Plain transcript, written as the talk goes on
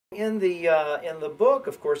In the book,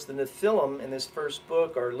 of course, the Nephilim in this first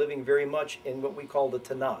book are living very much in what we call the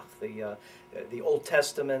Tanakh, the Old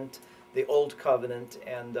Testament, the Old Covenant,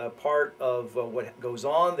 and part of what goes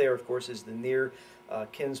on there, of course, is the near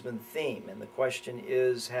kinsman theme. And the question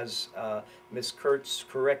is, has Miss Kurtz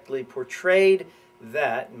correctly portrayed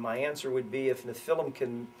that? And my answer would be, if Nephilim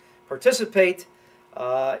can participate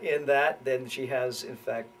in that, then she has, in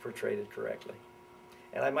fact, portrayed it correctly.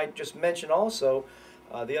 And I might just mention also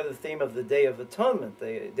the other theme of the Day of Atonement.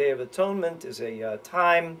 The Day of Atonement is a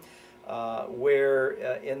time where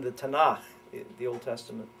in the Tanakh, the Old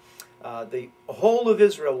Testament, the whole of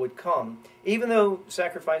Israel would come. Even though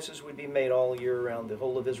sacrifices would be made all year round, the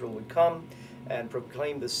whole of Israel would come and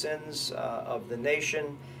proclaim the sins of the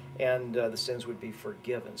nation, and the sins would be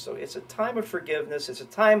forgiven. So it's a time of forgiveness. It's a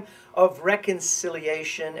time of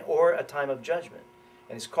reconciliation, or a time of judgment.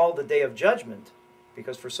 And it's called the Day of Judgment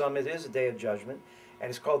because for some it is a day of judgment. And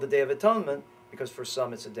it's called the Day of Atonement because for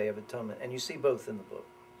some it's a Day of Atonement. And you see both in the book.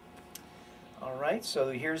 All right, so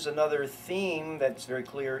here's another theme that's very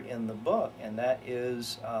clear in the book, and that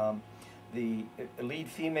is the lead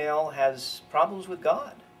female has problems with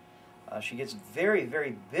God. She gets very,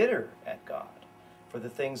 very bitter at God for the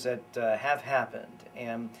things that have happened,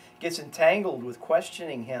 and gets entangled with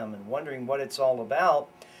questioning Him and wondering what it's all about.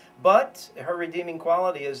 But her redeeming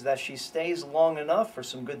quality is that she stays long enough for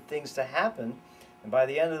some good things to happen. And by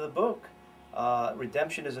the end of the book,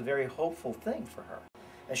 redemption is a very hopeful thing for her.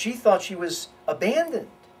 And she thought she was abandoned,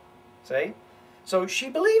 see? So she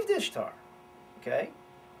believed Ishtar, okay,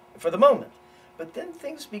 for the moment. But then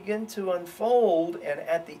things begin to unfold, and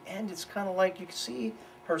at the end, it's kind of like you can see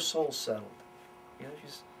her soul settled. You know,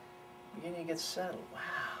 she's beginning to get settled.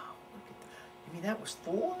 Wow, look at that. You mean that was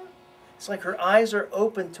Thor? It's like her eyes are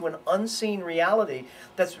open to an unseen reality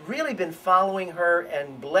that's really been following her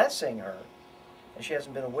and blessing her. And she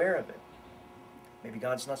hasn't been aware of it. Maybe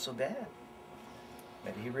God's not so bad.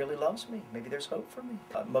 Maybe He really loves me. Maybe there's hope for me.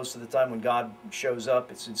 Most of the time when God shows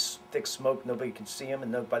up, it's in thick smoke, nobody can see Him,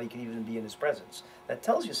 and nobody can even be in His presence. That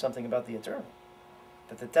tells you something about the eternal.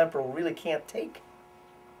 That the temporal really can't take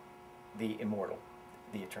the immortal,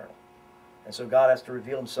 the eternal. And so God has to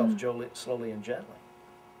reveal Himself slowly and gently.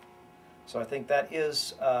 So I think that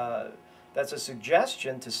is, that's a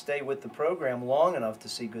suggestion to stay with the program long enough to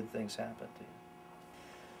see good things happen to you.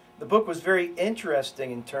 The book was very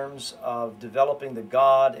interesting in terms of developing the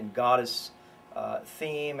God and goddess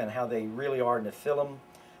theme and how they really are Nephilim.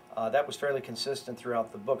 That was fairly consistent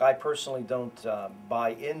throughout the book. I personally don't buy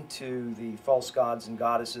into the false gods and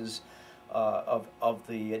goddesses of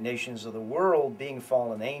the nations of the world being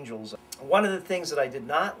fallen angels. One of the things that I did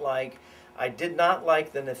not like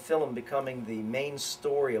the Nephilim becoming the main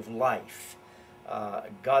story of life.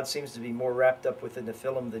 God seems to be more wrapped up with the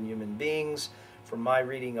Nephilim than human beings. From my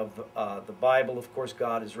reading of the Bible, of course,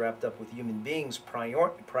 God is wrapped up with human beings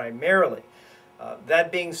primarily.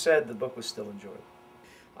 That being said, the book was still enjoyable.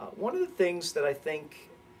 One of the things that I think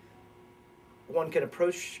one can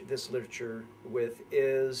approach this literature with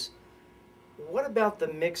is, what about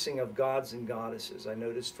the mixing of gods and goddesses? I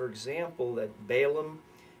noticed, for example, that Balaam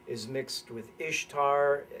is mixed with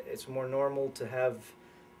Ishtar. It's more normal to have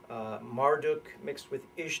Marduk mixed with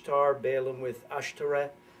Ishtar, Balaam with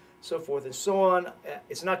Ashtoreth, so forth and so on.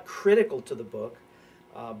 It's not critical to the book,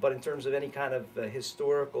 but in terms of any kind of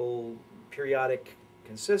historical periodic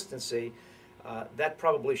consistency, that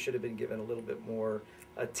probably should have been given a little bit more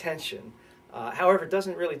attention. However, it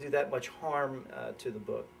doesn't really do that much harm to the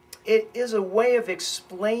book. It is a way of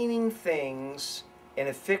explaining things in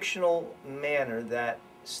a fictional manner that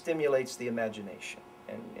stimulates the imagination.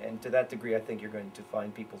 And to that degree, I think you're going to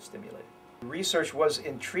find people stimulated. The research was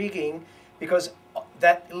intriguing because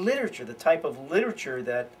that literature, the type of literature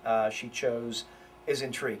that she chose, is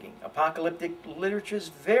intriguing. Apocalyptic literature is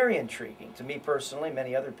very intriguing to me personally,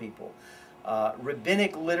 many other people.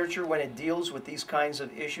 Rabbinic literature, when it deals with these kinds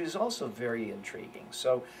of issues, is also very intriguing.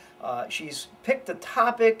 So she's picked a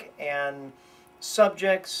topic and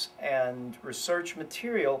subjects and research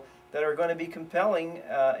material that are going to be compelling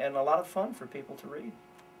and a lot of fun for people to read.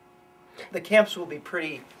 The camps will be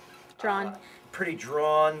pretty drawn.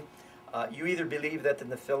 You either believe that the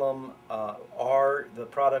Nephilim are the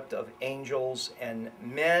product of angels and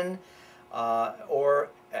men,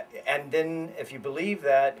 and then if you believe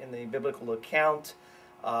that in the biblical account,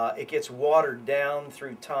 it gets watered down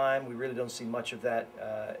through time. We really don't see much of that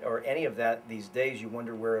or any of that these days. You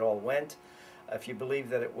wonder where it all went. If you believe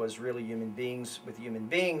that it was really human beings with human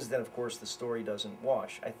beings, then of course the story doesn't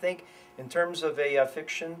wash. I think in terms of a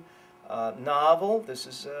fiction novel, this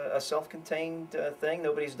is a self-contained thing.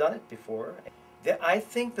 Nobody's done it before. I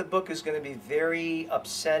think the book is going to be very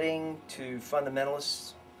upsetting to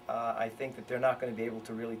fundamentalists. I think that they're not going to be able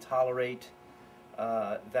to really tolerate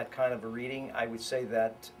that kind of a reading. I would say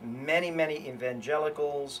that many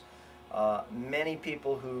evangelicals, many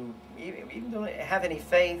people who even don't have any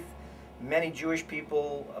faith, many Jewish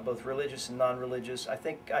people, both religious and non-religious, I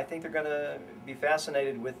think they're going to be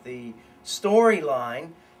fascinated with the storyline.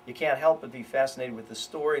 You can't help but be fascinated with the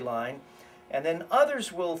storyline. And then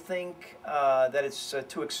others will think that it's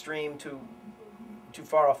too extreme, too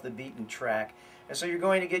far off the beaten track. And so you're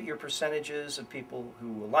going to get your percentages of people who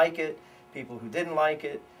will like it, people who didn't like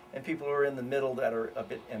it, and people who are in the middle that are a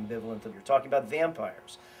bit ambivalent. You're talking about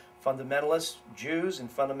vampires. Fundamentalist Jews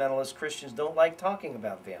and fundamentalist Christians don't like talking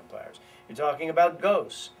about vampires. You're talking about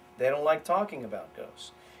ghosts. They don't like talking about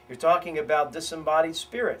ghosts. You're talking about disembodied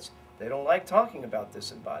spirits. They don't like talking about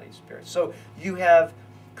disembodied spirits. So you have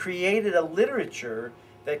created a literature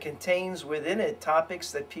that contains within it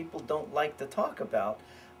topics that people don't like to talk about,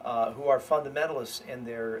 who are fundamentalists in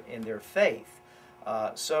their faith.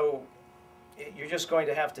 So you're just going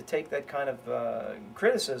to have to take that kind of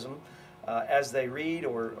criticism as they read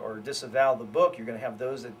or disavow the book. You're going to have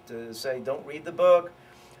those that say, don't read the book.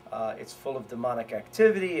 It's full of demonic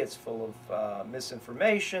activity. It's full of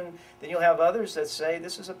misinformation. Then you'll have others that say,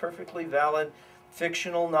 this is a perfectly valid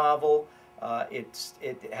fictional novel. It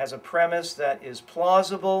has a premise that is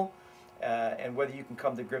plausible, and whether you can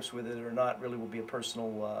come to grips with it or not really will be a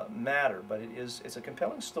personal matter. But it's a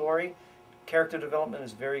compelling story. Character development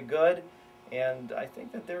is very good, and I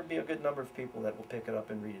think that there will be a good number of people that will pick it up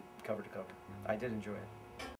and read it cover to cover. I did enjoy it.